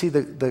want you to see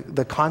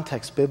the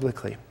context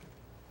biblically.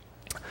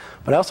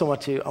 But I also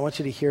want you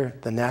to hear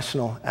the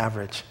national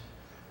average.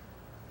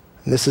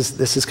 And this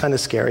is kind of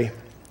scary.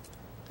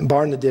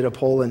 Barna did a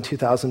poll in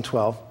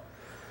 2012.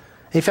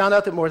 He found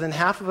out that more than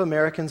half of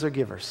Americans are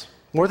givers.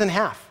 More than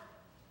half,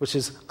 which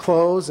is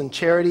clothes and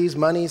charities,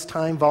 monies,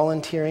 time,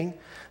 volunteering.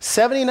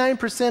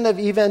 79% of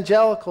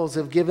evangelicals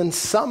have given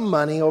some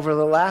money over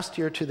the last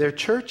year to their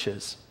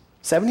churches.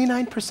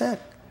 79%.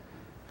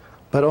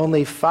 But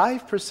only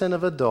 5%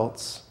 of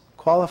adults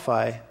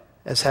qualify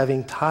as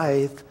having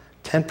tithed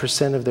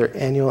 10% of their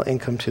annual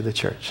income to the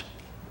church.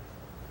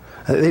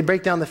 They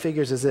break down the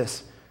figures as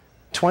this.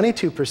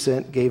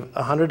 22% gave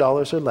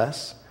 $100 or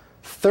less.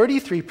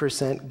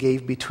 33%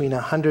 gave between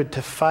 $100 to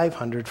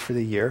 $500 for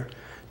the year.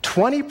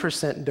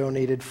 20%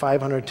 donated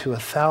 $500 to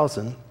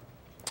 $1,000.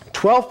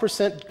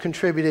 12%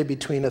 contributed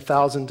between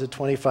 $1,000 to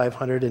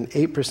 $2,500, and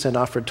 8%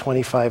 offered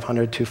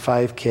 $2,500 to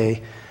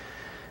 $5,000,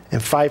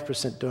 and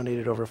 5%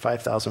 donated over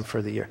 $5,000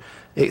 for the year.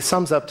 It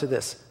sums up to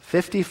this: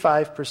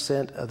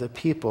 55% of the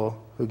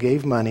people who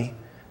gave money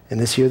in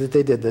this year that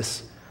they did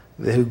this,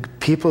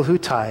 people who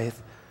tithe,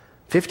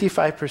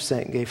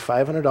 55% gave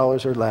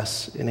 $500 or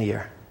less in a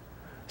year.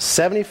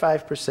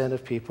 75%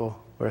 of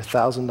people were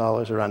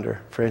 $1,000 or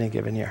under for any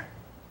given year.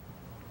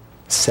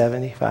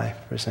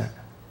 75%.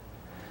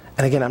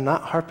 And again, I'm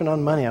not harping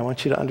on money. I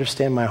want you to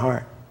understand my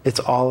heart. It's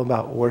all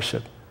about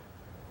worship.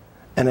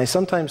 And I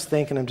sometimes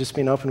think, and I'm just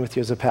being open with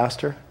you as a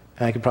pastor,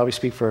 and I could probably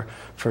speak for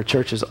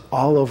churches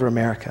all over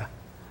America,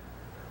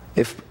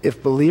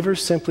 if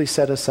believers simply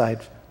set aside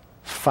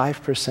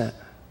 5%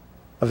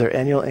 of their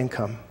annual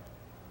income,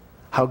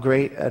 how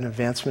great an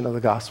advancement of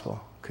the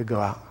gospel could go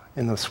out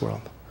in this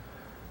world.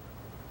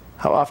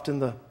 How often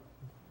the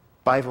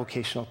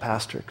bivocational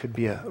pastor could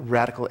be a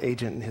radical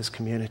agent in his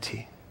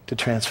community to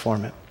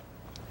transform it.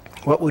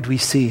 What would we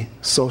see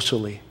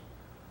socially?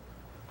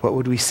 What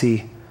would we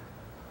see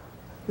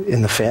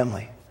in the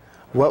family?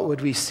 What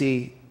would we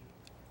see,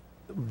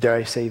 dare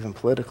I say, even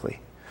politically?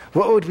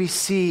 What would we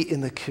see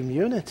in the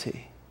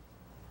community?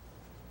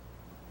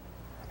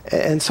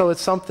 And so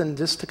it's something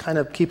just to kind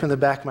of keep in the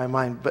back of my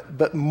mind.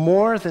 But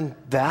more than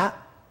that,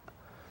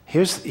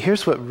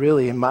 here's what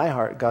really, in my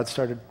heart, God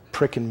started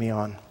pricking me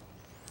on.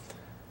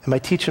 Am I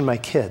teaching my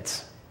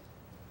kids?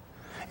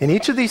 In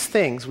each of these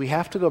things, we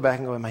have to go back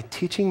and go, am I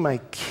teaching my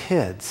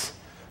kids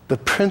the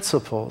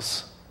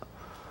principles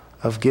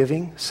of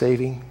giving,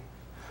 saving,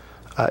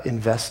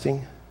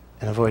 investing,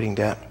 and avoiding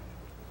debt?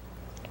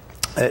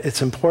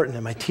 It's important.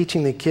 Am I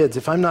teaching the kids?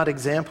 If I'm not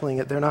exempling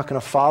it, they're not going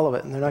to follow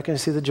it, and they're not going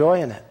to see the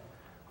joy in it.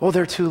 Oh,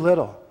 they're too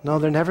little. No,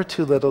 they're never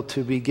too little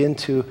to begin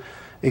to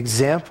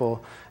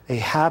example a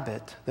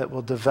habit that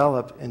will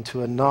develop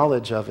into a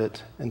knowledge of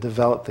it and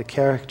develop the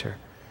character.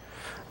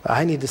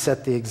 I need to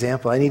set the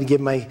example. I need to give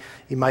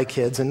my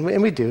kids, and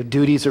we do,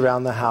 duties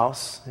around the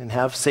house and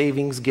have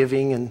savings,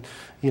 giving, and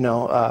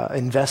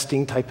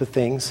investing type of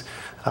things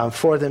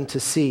for them to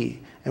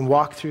see and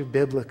walk through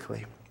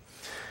biblically.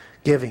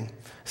 Giving.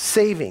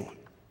 Saving.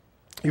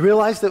 You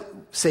realize that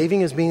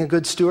saving is being a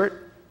good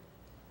steward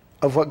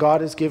of what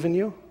God has given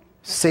you?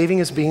 Saving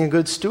is being a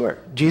good steward.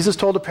 Jesus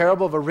told a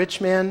parable of a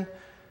rich man,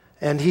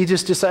 and he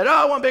just decided,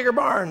 I want bigger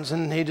barns,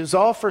 and he was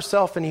all for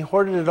self, and he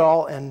hoarded it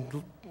all,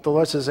 and the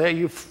Lord says, hey,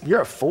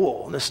 you're a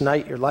fool. This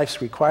night your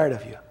life's required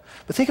of you.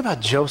 But think about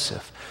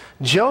Joseph.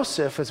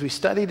 Joseph, as we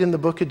studied in the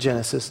book of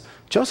Genesis,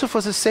 Joseph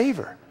was a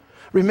saver.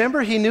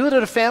 Remember, he knew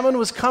that a famine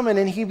was coming,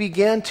 and he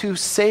began to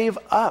save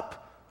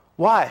up.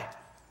 Why?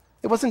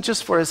 It wasn't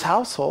just for his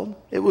household.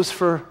 It was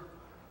for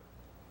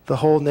the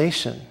whole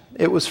nation.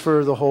 It was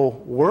for the whole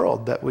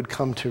world that would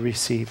come to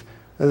receive.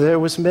 There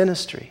was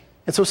ministry.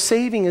 And so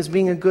saving is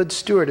being a good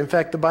steward. In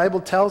fact, the Bible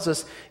tells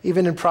us,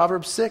 even in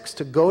Proverbs 6,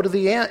 to go to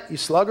the ant, you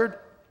sluggard.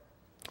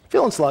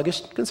 Feeling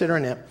sluggish, consider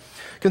an ant.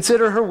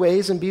 Consider her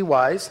ways and be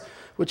wise,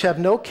 which have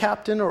no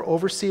captain or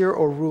overseer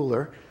or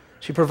ruler.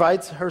 She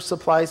provides her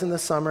supplies in the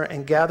summer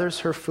and gathers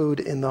her food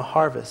in the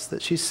harvest.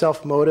 That she's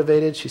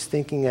self-motivated, she's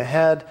thinking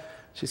ahead,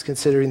 she's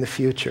considering the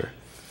future.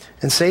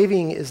 And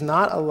saving is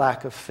not a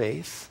lack of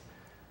faith.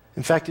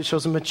 In fact, it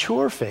shows a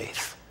mature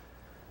faith.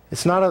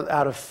 It's not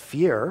out of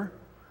fear.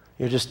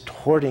 You're just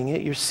hoarding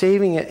it. You're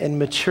saving it in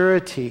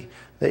maturity,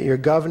 that you're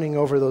governing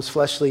over those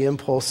fleshly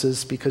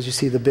impulses because you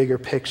see the bigger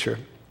picture.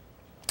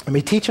 Am I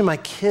teaching my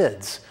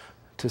kids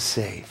to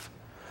save?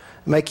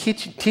 Am I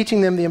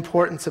teaching them the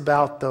importance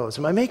about those?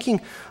 Am I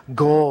making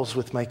goals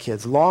with my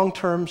kids,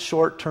 long-term,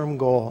 short-term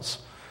goals,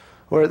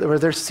 where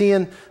they're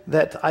seeing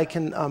that I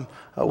can,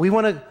 we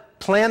want to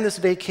plan this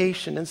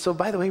vacation, and so,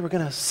 by the way, we're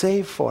going to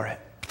save for it.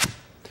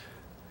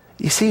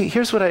 You see,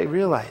 here's what I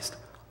realized.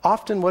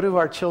 Often, what do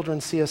our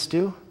children see us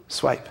do?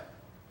 Swipe.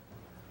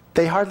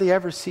 They hardly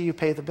ever see you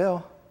pay the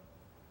bill.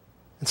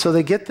 And so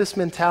they get this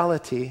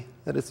mentality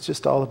that it's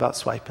just all about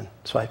swiping,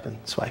 swiping,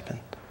 swiping.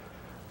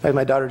 In fact,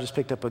 my daughter just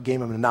picked up a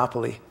game of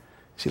Monopoly.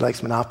 She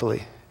likes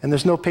Monopoly. And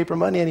there's no paper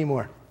money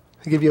anymore.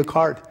 They give you a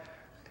card.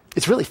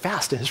 It's really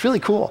fast and it's really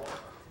cool.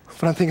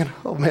 But I'm thinking,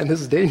 oh man,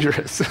 this is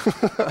dangerous.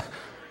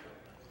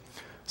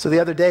 So the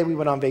other day we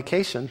went on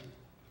vacation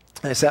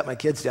and I sat my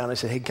kids down and I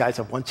said, hey guys,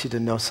 I want you to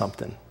know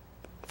something.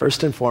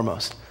 First and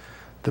foremost,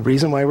 the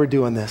reason why we're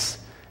doing this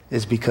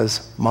is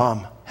because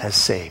Mom has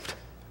saved.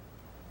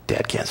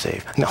 Dad can't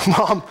save.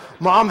 No,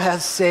 Mom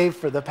has saved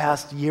for the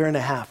past year and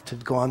a half to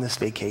go on this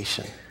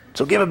vacation.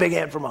 So give a big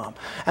hand for Mom.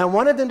 And I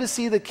wanted them to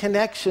see the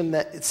connection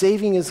that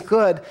saving is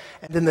good,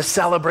 and then the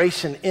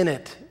celebration in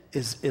it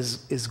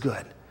is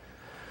good.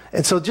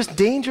 And so just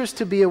dangers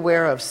to be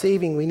aware of.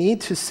 Saving, we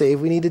need to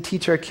save. We need to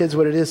teach our kids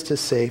what it is to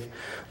save.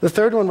 The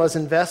third one was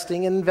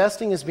investing, and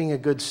investing is being a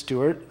good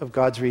steward of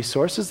God's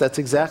resources. That's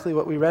exactly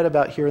what we read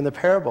about here in the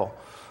parable.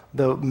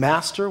 The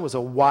master was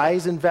a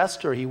wise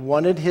investor. He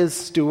wanted his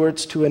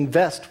stewards to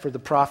invest for the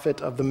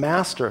profit of the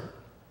master.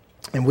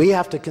 And we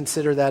have to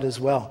consider that as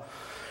well.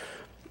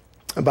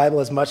 The Bible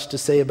has much to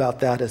say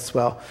about that as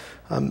well.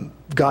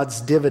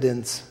 God's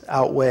dividends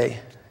outweigh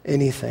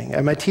anything.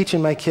 Am I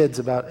teaching my kids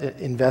about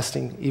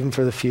investing even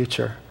for the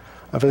future,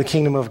 for the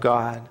kingdom of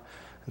God,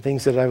 and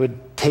things that I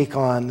would take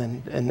on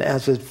and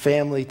as a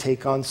family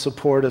take on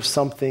support of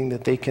something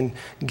that they can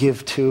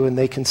give to and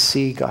they can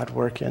see God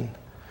working?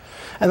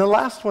 And the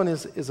last one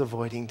is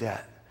avoiding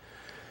debt.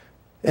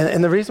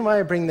 And the reason why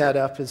I bring that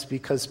up is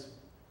because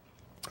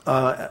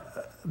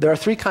there are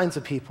three kinds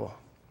of people.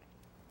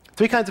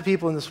 Three kinds of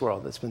people in this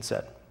world, that's been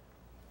said.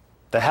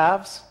 The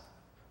haves,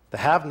 the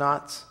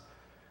have-nots,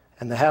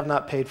 and the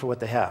have-not paid for what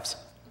they haves.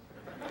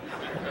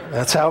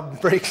 That's how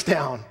it breaks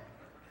down.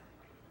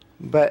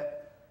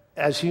 But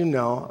as you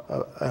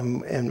know,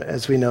 and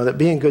as we know, that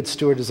being a good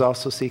steward is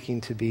also seeking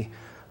to be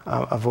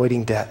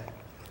avoiding debt,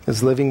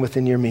 is living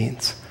within your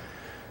means.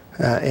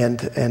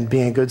 And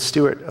being a good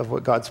steward of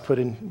what God's put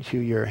into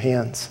your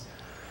hands.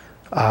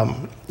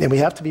 And we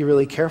have to be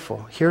really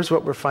careful. Here's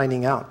what we're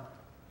finding out.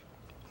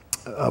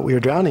 We are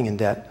drowning in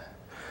debt.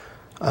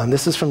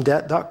 This is from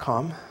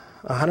debt.com.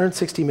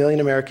 160 million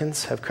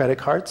Americans have credit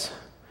cards.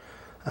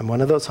 I'm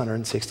one of those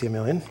 160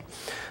 million.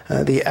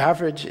 The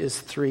average is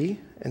 3,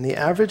 and the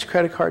average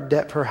credit card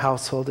debt per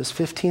household is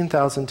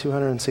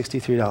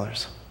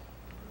 $15,263.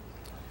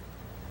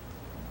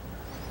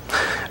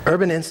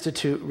 Urban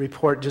Institute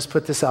report just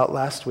put this out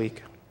last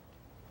week.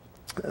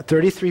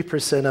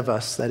 33% of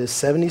us, that is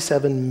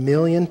 77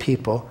 million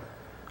people,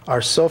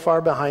 are so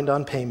far behind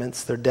on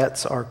payments, their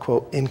debts are,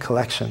 quote, in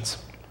collections.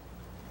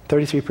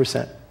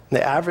 33%.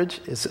 The average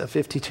is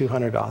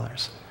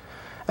 $5,200.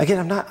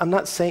 Again, I'm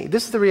not saying,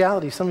 this is the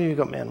reality. Some of you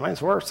go, man,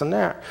 mine's worse than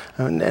that.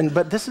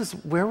 But this is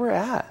where we're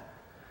at.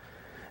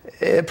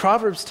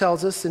 Proverbs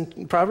tells us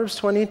in Proverbs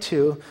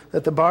 22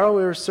 that the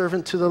borrower is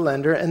servant to the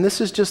lender, and this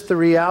is just the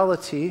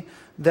reality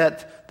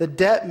that the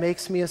debt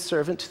makes me a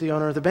servant to the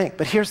owner of the bank.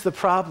 But here's the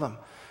problem.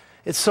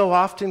 It so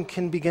often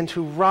can begin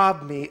to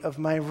rob me of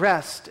my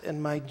rest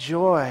and my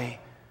joy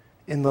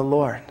in the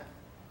Lord.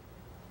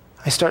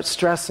 I start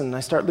stressing. I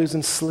start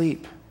losing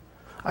sleep.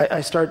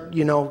 I start,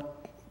 doing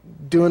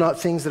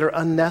things that are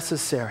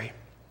unnecessary.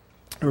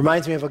 It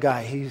reminds me of a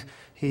guy.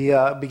 He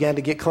began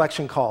to get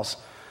collection calls.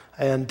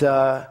 And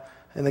the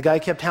guy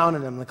kept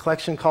hounding him. The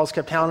collection calls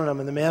kept hounding him.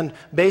 And the man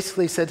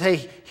basically said,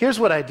 hey, here's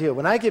what I do.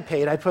 When I get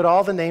paid, I put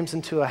all the names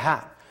into a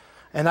hat.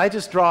 And I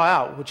just draw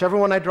out. Whichever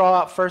one I draw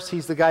out first,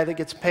 he's the guy that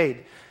gets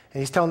paid.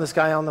 And he's telling this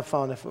guy on the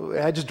phone, if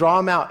I just draw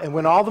him out. And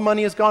when all the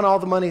money is gone, all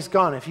the money's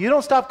gone. If you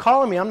don't stop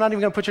calling me, I'm not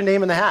even going to put your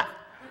name in the hat.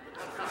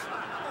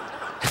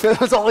 It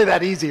was only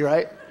that easy,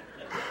 right?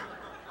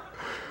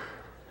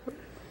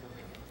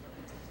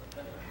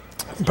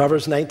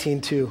 Proverbs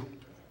 19:2.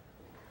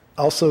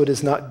 Also, it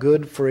is not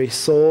good for a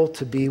soul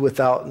to be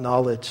without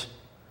knowledge,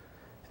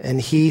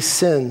 and he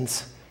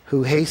sins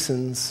who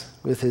hastens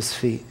with his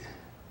feet.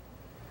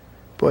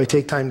 Boy,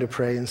 take time to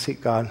pray and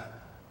seek God.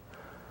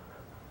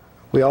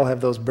 We all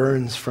have those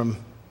burns from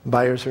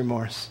buyer's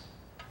remorse.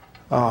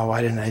 Oh,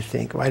 why didn't I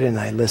think? Why didn't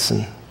I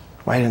listen?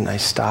 Why didn't I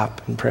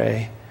stop and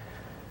pray?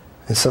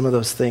 And some of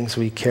those things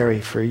we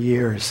carry for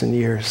years and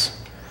years.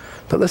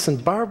 But listen,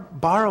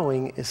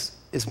 borrowing is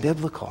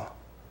biblical.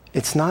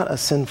 It's not a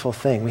sinful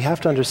thing. We have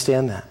to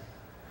understand that.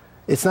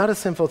 It's not a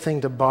sinful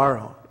thing to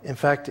borrow. In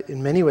fact,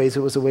 in many ways,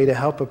 it was a way to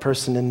help a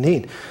person in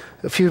need.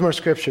 A few more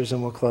scriptures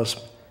and we'll close.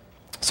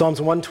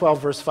 Psalms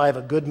 112, verse 5,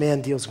 a good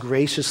man deals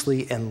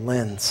graciously and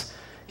lends.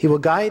 He will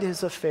guide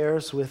his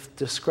affairs with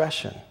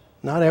discretion.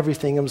 Not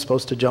everything I'm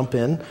supposed to jump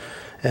in.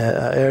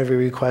 Every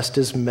request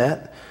is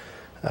met.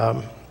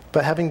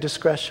 But having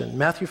discretion.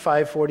 Matthew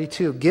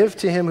 5:42, give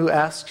to him who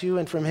asks you,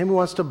 and from him who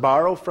wants to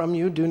borrow from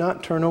you, do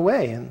not turn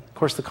away. And of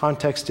course, the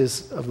context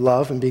is of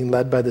love and being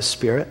led by the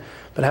Spirit,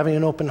 but having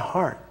an open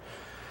heart.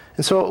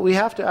 And so we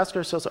have to ask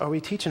ourselves, are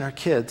we teaching our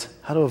kids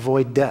how to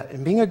avoid debt?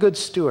 And being a good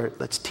steward,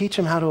 let's teach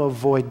them how to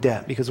avoid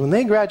debt. Because when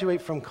they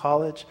graduate from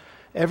college,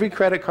 every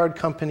credit card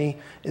company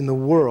in the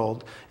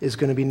world is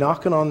going to be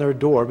knocking on their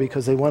door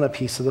because they want a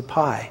piece of the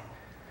pie.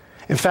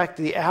 In fact,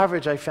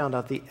 I found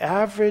out the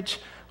average,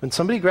 when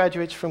somebody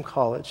graduates from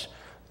college,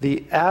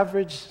 the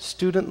average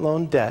student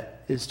loan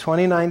debt is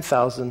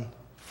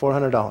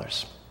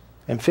 $29,400.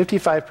 And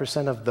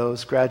 55% of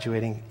those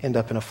graduating end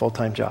up in a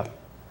full-time job.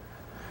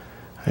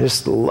 They're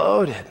just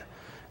loaded.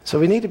 So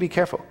we need to be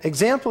careful.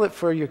 Example it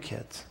for your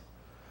kids,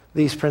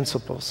 these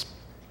principles.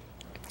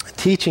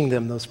 Teaching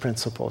them those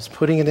principles,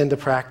 putting it into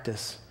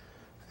practice,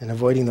 and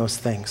avoiding those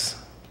things.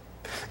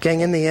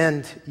 Gang, in the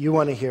end, you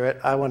want to hear it,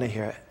 I want to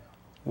hear it.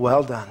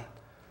 Well done,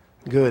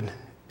 good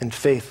and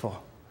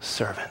faithful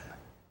servant.